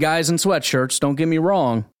 innocent guys in sweatshirts, don't get me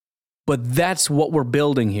wrong, but that's what we're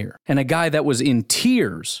building here. And a guy that was in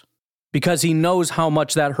tears because he knows how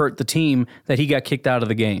much that hurt the team that he got kicked out of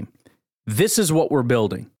the game. This is what we're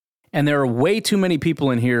building. And there are way too many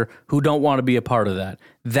people in here who don't want to be a part of that.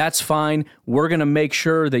 That's fine. We're going to make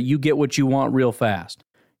sure that you get what you want real fast.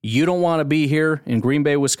 You don't want to be here in Green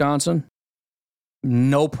Bay, Wisconsin?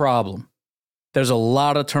 No problem. There's a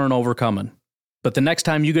lot of turnover coming. But the next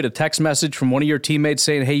time you get a text message from one of your teammates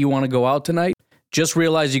saying, hey, you want to go out tonight? Just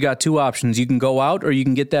realize you got two options. You can go out or you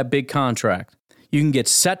can get that big contract. You can get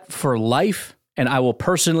set for life, and I will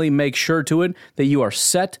personally make sure to it that you are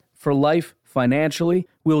set for life financially.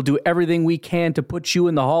 We will do everything we can to put you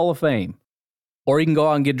in the Hall of Fame. Or you can go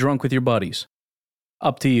out and get drunk with your buddies.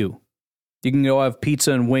 Up to you. You can go have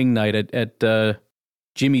pizza and wing night at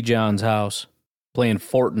Jimmy John's house, playing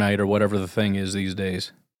Fortnite or whatever the thing is these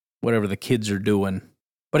days, whatever the kids are doing.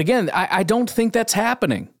 But again, I don't think that's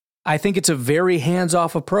happening. I think it's a very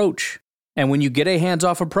hands-off approach. And when you get a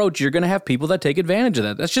hands-off approach, you're going to have people that take advantage of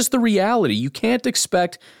that. That's just the reality. You can't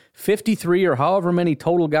expect 53 or however many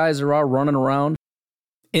total guys there are running around,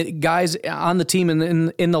 guys on the team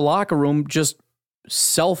in the locker room just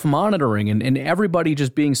self-monitoring and everybody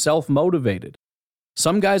just being self-motivated.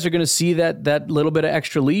 Some guys are going to see that little bit of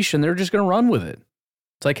extra leash and they're just going to run with it.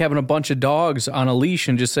 It's like having a bunch of dogs on a leash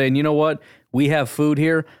and just saying, you know what, we have food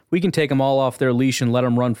here. We can take them all off their leash and let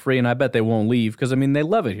them run free, and I bet they won't leave because, I mean, they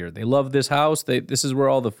love it here. They love this house. This is where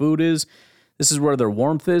all the food is. This is where their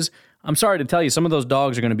warmth is. I'm sorry to tell you, some of those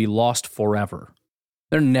dogs are going to be lost forever.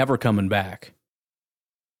 They're never coming back.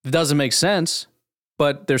 It doesn't make sense,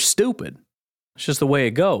 but they're stupid. It's just the way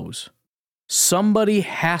it goes. Somebody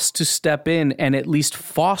has to step in and at least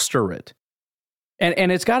foster it.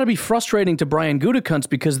 And it's got to be frustrating to Brian Gutekunst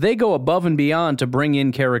because they go above and beyond to bring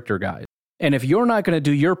in character guys. And if you're not going to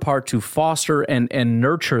do your part to foster and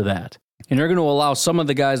nurture that, and you're going to allow some of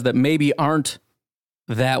the guys that maybe aren't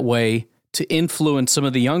that way to influence some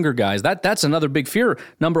of the younger guys, that's another big fear.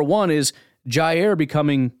 Number one is Jair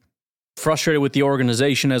becoming frustrated with the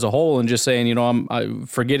organization as a whole and just saying, you know, I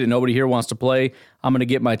forget it, nobody here wants to play. I'm going to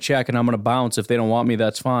get my check and I'm going to bounce. If they don't want me,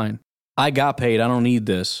 that's fine. I got paid. I don't need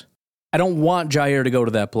this. I don't want Jair to go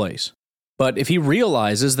to that place. But if he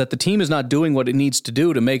realizes that the team is not doing what it needs to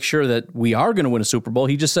do to make sure that we are going to win a Super Bowl,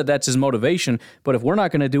 he just said that's his motivation. But if we're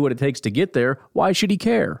not going to do what it takes to get there, why should he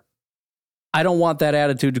care? I don't want that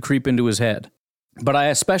attitude to creep into his head. But I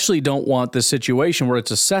especially don't want this situation where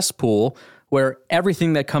it's a cesspool where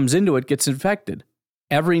everything that comes into it gets infected.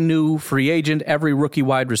 Every new free agent, every rookie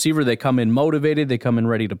wide receiver, they come in motivated, they come in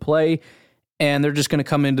ready to play. And they're just going to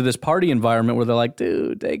come into this party environment where they're like,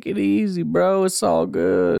 dude, take it easy, bro. It's all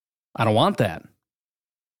good. I don't want that.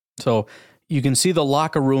 So you can see the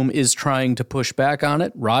locker room is trying to push back on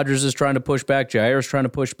it. Rodgers is trying to push back. Jair is trying to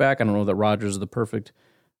push back. I don't know that Rodgers is the perfect.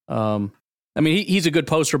 I mean, he's a good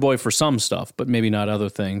poster boy for some stuff, but maybe not other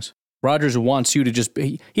things. Rodgers wants you to just,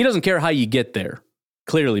 he doesn't care how you get there,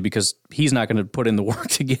 clearly, because he's not going to put in the work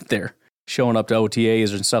to get there. Showing up to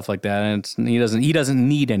OTAs and stuff like that, and he doesn't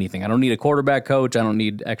need anything. I don't need a quarterback coach. I don't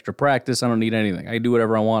need extra practice. I don't need anything. I do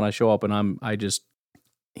whatever I want. I show up and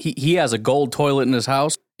he has a gold toilet in his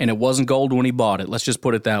house, and it wasn't gold when he bought it. Let's just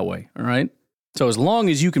put it that way, all right? So as long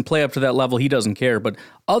as you can play up to that level, he doesn't care. But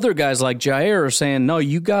other guys like Jair are saying, no,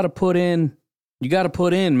 you got to put in,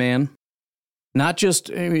 man. Not just,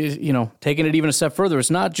 you know, taking it even a step further. It's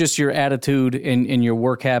not just your attitude and your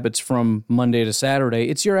work habits from Monday to Saturday.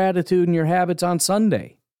 It's your attitude and your habits on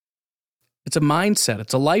Sunday. It's a mindset.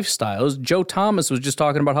 It's a lifestyle. Joe Thomas was just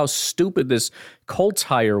talking about how stupid this Colts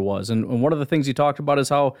hire was. And one of the things he talked about is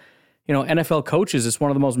how, you know, NFL coaches, it's one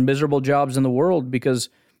of the most miserable jobs in the world because,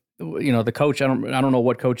 you know, the coach, I don't know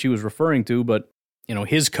what coach he was referring to, but, you know,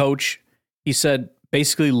 his coach, he said,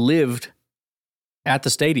 basically lived at the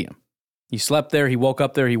stadium. He slept there, he woke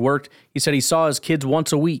up there, he worked. He said he saw his kids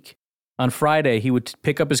once a week. On Friday, he would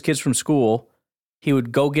pick up his kids from school. He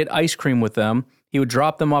would go get ice cream with them. He would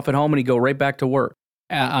drop them off at home, and he'd go right back to work.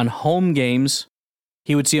 On home games,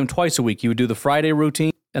 he would see them twice a week. He would do the Friday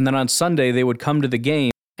routine, and then on Sunday, they would come to the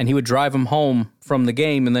game, and he would drive them home from the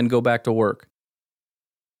game and then go back to work.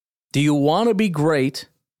 Do you want to be great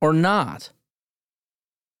or not?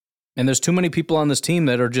 And there's too many people on this team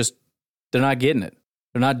that are just, they're not getting it.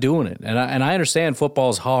 They're not doing it. And I understand football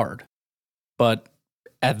is hard. But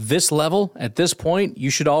at this level, at this point, you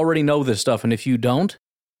should already know this stuff. And if you don't,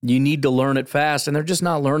 you need to learn it fast. And they're just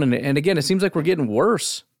not learning it. And again, it seems like we're getting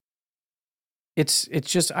worse. It's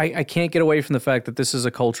just, I can't get away from the fact that this is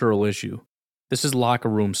a cultural issue. This is locker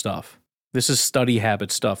room stuff. This is study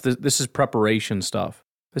habit stuff. This is preparation stuff.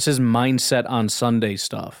 This is mindset on Sunday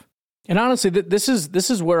stuff. And honestly, this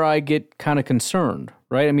is where I get kind of concerned,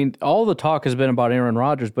 right? I mean, all the talk has been about Aaron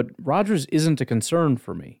Rodgers, but Rodgers isn't a concern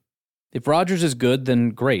for me. If Rodgers is good, then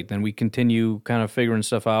great. Then we continue kind of figuring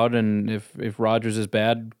stuff out. And if Rodgers is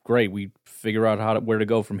bad, great. We figure out where to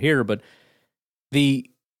go from here. But the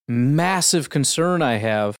massive concern I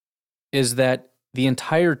have is that the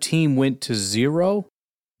entire team went to 0,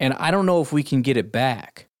 and I don't know if we can get it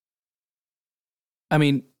back. I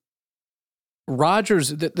mean, Rodgers,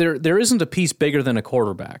 there isn't a piece bigger than a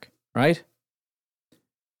quarterback, right?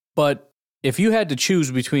 But if you had to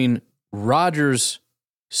choose between Rodgers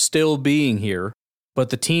still being here, but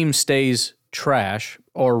the team stays trash,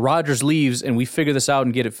 or Rodgers leaves and we figure this out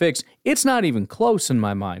and get it fixed, it's not even close in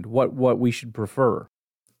my mind what we should prefer.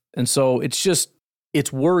 And so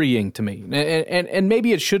it's worrying to me. And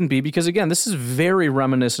maybe it shouldn't be, because again, this is very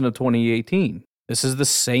reminiscent of 2018. This is the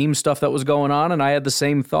same stuff that was going on, and I had the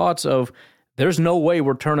same thoughts of, there's no way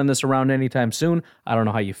we're turning this around anytime soon. I don't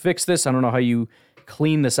know how you fix this. I don't know how you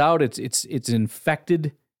clean this out. It's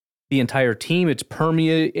infected the entire team. It's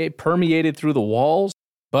permeated through the walls.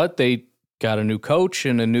 But they got a new coach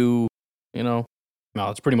and a new, no,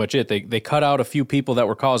 that's pretty much it. They cut out a few people that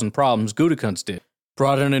were causing problems. Gutekunst did.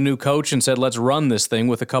 Brought in a new coach and said, let's run this thing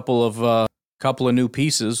with a couple of new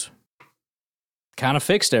pieces. Kind of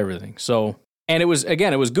fixed everything. So, and it was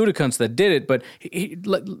Gutekunst that did it, but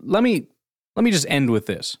let me just end with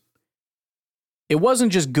this. It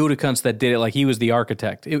wasn't just Gutekunst that did it like he was the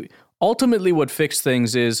architect. Ultimately, what fixed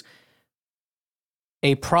things is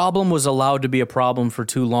a problem was allowed to be a problem for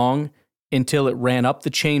too long until it ran up the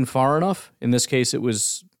chain far enough. In this case, it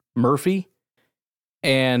was Murphy.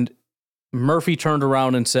 And Murphy turned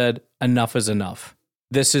around and said, enough is enough.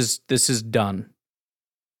 This is done.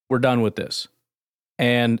 We're done with this.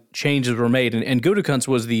 And changes were made. And Gutekunst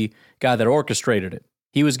was the guy that orchestrated it.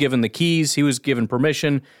 He was given the keys. He was given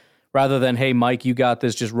permission rather than, hey, Mike, you got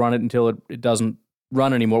this. Just run it until it doesn't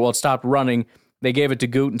run anymore. Well, it stopped running. They gave it to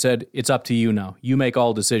Gut and said, it's up to you now. You make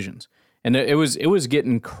all decisions. And it was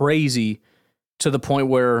getting crazy to the point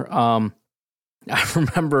where I never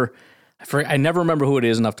remember who it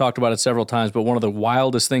is, and I've talked about it several times, but one of the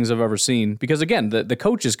wildest things I've ever seen, because again, the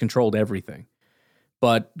coaches controlled everything.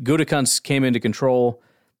 But Gutekunst came into control,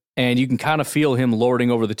 and you can kind of feel him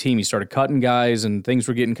lording over the team. He started cutting guys, and things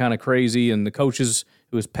were getting kind of crazy, and the coaches,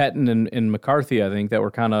 it was Pettin and McCarthy, I think, that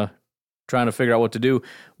were kind of trying to figure out what to do.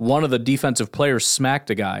 One of the defensive players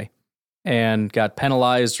smacked a guy and got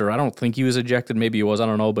penalized, or I don't think he was ejected. Maybe he was, I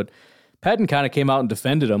don't know. But Pettin kind of came out and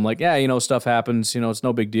defended him like, yeah, stuff happens. It's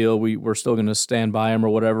no big deal. We're still going to stand by him or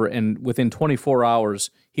whatever. And within 24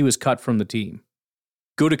 hours, he was cut from the team.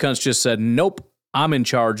 Gutekunst just said, nope, I'm in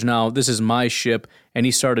charge now. This is my ship. And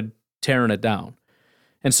he started tearing it down.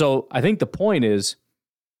 And so I think the point is,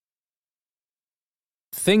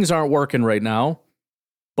 things aren't working right now,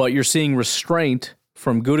 but you're seeing restraint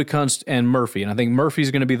from Gutekunst and Murphy. And I think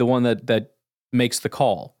Murphy's going to be the one that makes the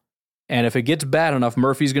call. And if it gets bad enough,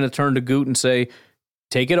 Murphy's going to turn to Gut and say,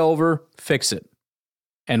 take it over, fix it.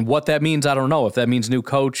 And what that means, I don't know. If that means new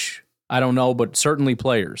coach, I don't know, but certainly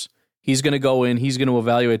players. He's going to go in, he's going to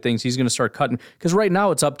evaluate things, he's going to start cutting. Because right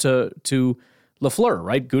now it's up to LaFleur,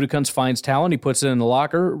 right? Gutekunst finds talent, he puts it in the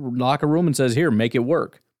locker room and says, here, make it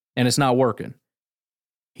work. And it's not working.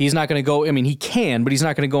 He's not going to go, he can, but he's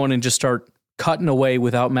not going to go in and just start cutting away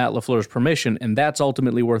without Matt LaFleur's permission, and that's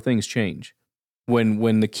ultimately where things change.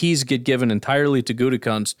 When the keys get given entirely to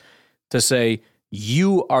Gutekunst to say,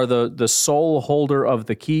 you are the sole holder of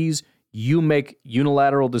the keys, you make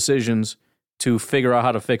unilateral decisions to figure out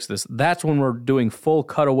how to fix this. That's when we're doing full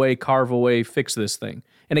cut away, carve away, fix this thing.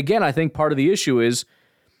 And again, I think part of the issue is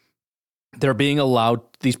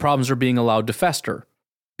these problems are being allowed to fester,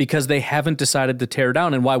 because they haven't decided to tear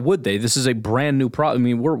down. And why would they? This is a brand new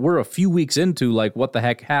problem. We're a few weeks into like what the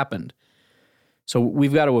heck happened. So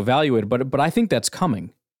we've got to evaluate it. But I think that's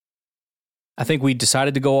coming. I think we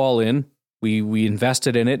decided to go all in. We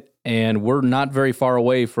invested in it, and we're not very far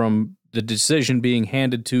away from the decision being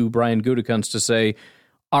handed to Brian Gutekunst to say,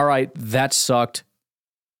 all right, that sucked.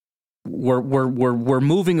 We're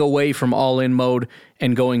moving away from all-in mode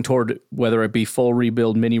and going toward, whether it be full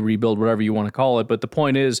rebuild, mini rebuild, whatever you want to call it. But the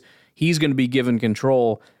point is, he's going to be given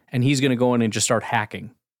control, and he's going to go in and just start hacking.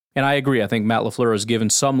 And I agree. I think Matt LaFleur has given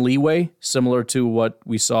some leeway, similar to what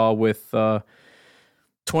we saw with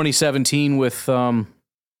 2017 with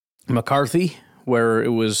McCarthy, where it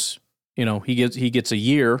was, he gets a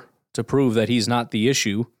year to prove that he's not the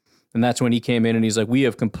issue. And that's when he came in and he's like, we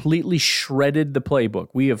have completely shredded the playbook.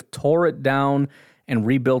 We have tore it down and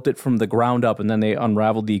rebuilt it from the ground up. And then they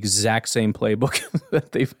unraveled the exact same playbook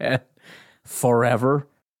that they've had forever.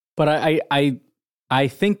 But I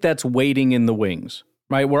think that's waiting in the wings,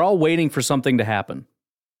 right? We're all waiting for something to happen.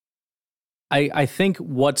 I think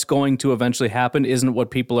what's going to eventually happen isn't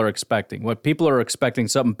what people are expecting. What people are expecting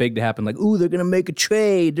something big to happen, like, ooh, they're going to make a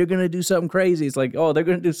trade. They're going to do something crazy. It's like, oh, they're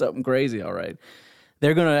going to do something crazy. All right.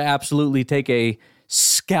 They're going to absolutely take a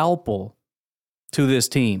scalpel to this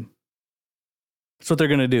team. That's what they're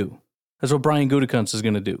going to do. That's what Brian Gutekunst is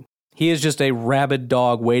going to do. He is just a rabid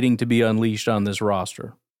dog waiting to be unleashed on this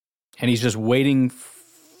roster. And he's just waiting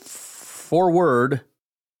for word.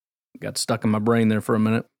 Got stuck in my brain there for a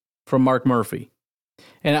minute. From Mark Murphy.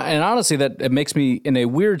 And honestly, that it makes me, in a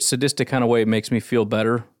weird sadistic kind of way, it makes me feel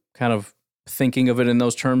better kind of thinking of it in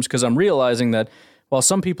those terms, because I'm realizing that while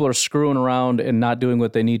some people are screwing around and not doing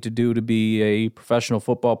what they need to do to be a professional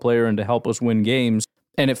football player and to help us win games,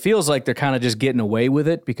 and it feels like they're kind of just getting away with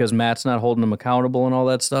it because Matt's not holding them accountable and all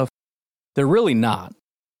that stuff, they're really not.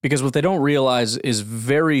 Because what they don't realize is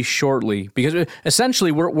very shortly, because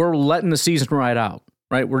essentially we're letting the season ride out.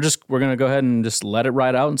 Right, we're going to go ahead and just let it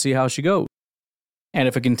ride out and see how she goes. And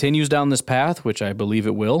if it continues down this path, which I believe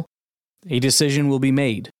it will, a decision will be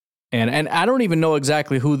made. And I don't even know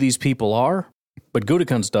exactly who these people are, but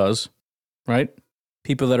Gutekunst does, right?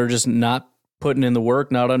 People that are just not putting in the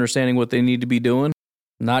work, not understanding what they need to be doing,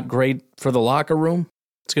 not great for the locker room.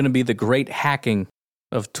 It's going to be the great hacking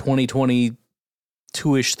of 2022-ish,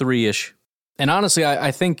 3-ish. And honestly,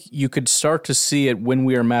 I think you could start to see it when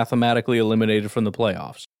we are mathematically eliminated from the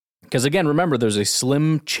playoffs. Because again, remember, there's a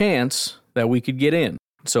slim chance that we could get in.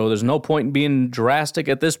 So there's no point in being drastic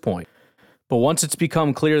at this point. But once it's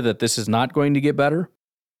become clear that this is not going to get better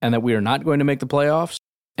and that we are not going to make the playoffs,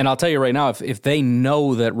 and I'll tell you right now, if they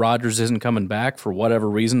know that Rodgers isn't coming back for whatever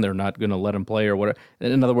reason, they're not going to let him play or whatever.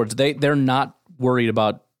 In other words, they're not worried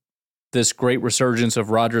about this great resurgence of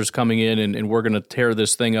Rodgers coming in and we're going to tear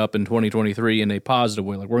this thing up in 2023 in a positive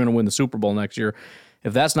way. Like, we're going to win the Super Bowl next year.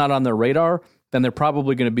 If that's not on their radar, then they're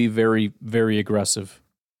probably going to be very, very aggressive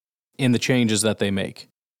in the changes that they make.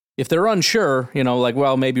 If they're unsure, like,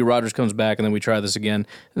 well, maybe Rodgers comes back and then we try this again,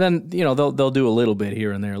 then, they'll do a little bit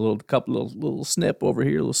here and there, a little snip over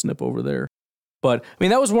here, a little snip over there. But, I mean,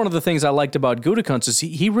 that was one of the things I liked about Gutekunst is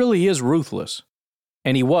he really is ruthless.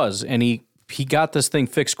 And he was, and he got this thing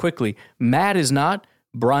fixed quickly. Matt is not,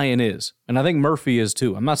 Brian is. And I think Murphy is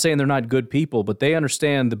too. I'm not saying they're not good people, but they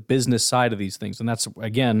understand the business side of these things. And that's,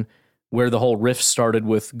 again, where the whole rift started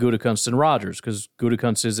with Gutekunst and Rodgers, because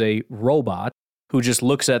Gutekunst is a robot who just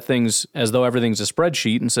looks at things as though everything's a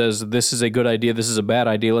spreadsheet and says, this is a good idea, this is a bad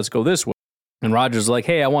idea, let's go this way. And Rodgers is like,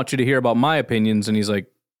 hey, I want you to hear about my opinions. And he's like,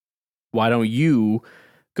 why don't you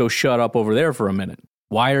go shut up over there for a minute?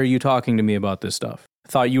 Why are you talking to me about this stuff? I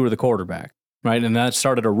thought you were the quarterback. Right, and that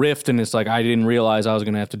started a rift, and it's like, I didn't realize I was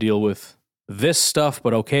going to have to deal with this stuff,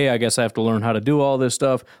 but okay, I guess I have to learn how to do all this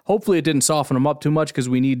stuff. Hopefully it didn't soften them up too much, because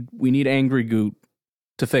we need angry Goot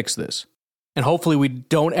to fix this. And hopefully we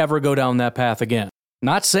don't ever go down that path again.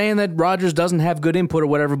 Not saying that Rodgers doesn't have good input or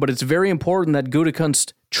whatever, but it's very important that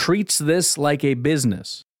Gutekunst treats this like a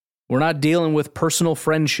business. We're not dealing with personal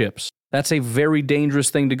friendships. That's a very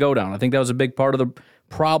dangerous thing to go down. I think that was a big part of the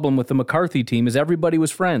problem with the McCarthy team is everybody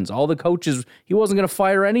was friends. All the coaches, he wasn't going to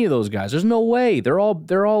fire any of those guys. There's no way. They're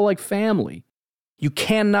all like family. You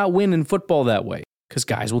cannot win in football that way because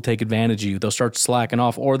guys will take advantage of you. They'll start slacking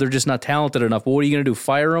off or they're just not talented enough. But what are you going to do,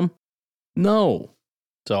 fire them? No.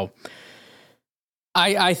 So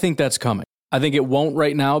I think that's coming. I think it won't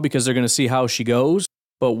right now because they're going to see how she goes.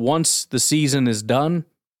 But once the season is done,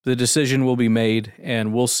 the decision will be made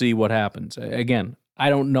and we'll see what happens. Again, I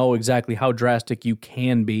don't know exactly how drastic you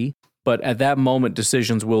can be, but at that moment,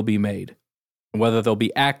 decisions will be made. Whether they'll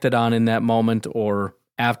be acted on in that moment or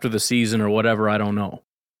after the season or whatever, I don't know.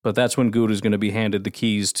 But that's when Good is going to be handed the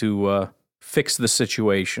keys to fix the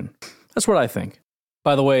situation. That's what I think.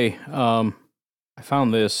 By the way, I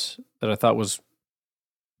found this that I thought was,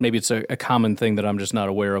 maybe it's a common thing that I'm just not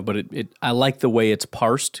aware of, but I like the way it's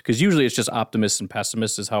parsed, because usually it's just optimists and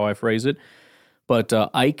pessimists is how I phrase it. But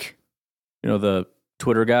Ike, the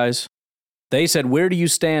Twitter guys, they said, where do you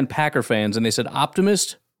stand, Packer fans? And they said,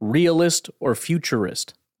 optimist, realist, or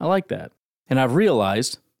futurist. I like that. And I've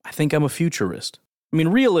realized, I think I'm a futurist. I mean,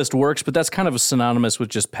 realist works, but that's kind of synonymous with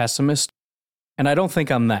just pessimist. And I don't think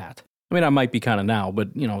I'm that. I mean, I might be kind of now,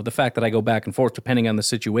 but, the fact that I go back and forth depending on the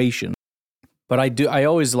situation. But I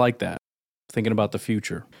always like that, thinking about the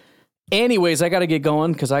future. Anyways, I got to get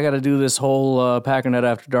going because I got to do this whole Packernet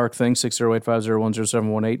After Dark thing,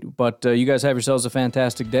 608-501-0718. But you guys have yourselves a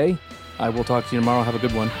fantastic day. I will talk to you tomorrow. Have a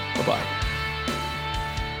good one. Bye-bye.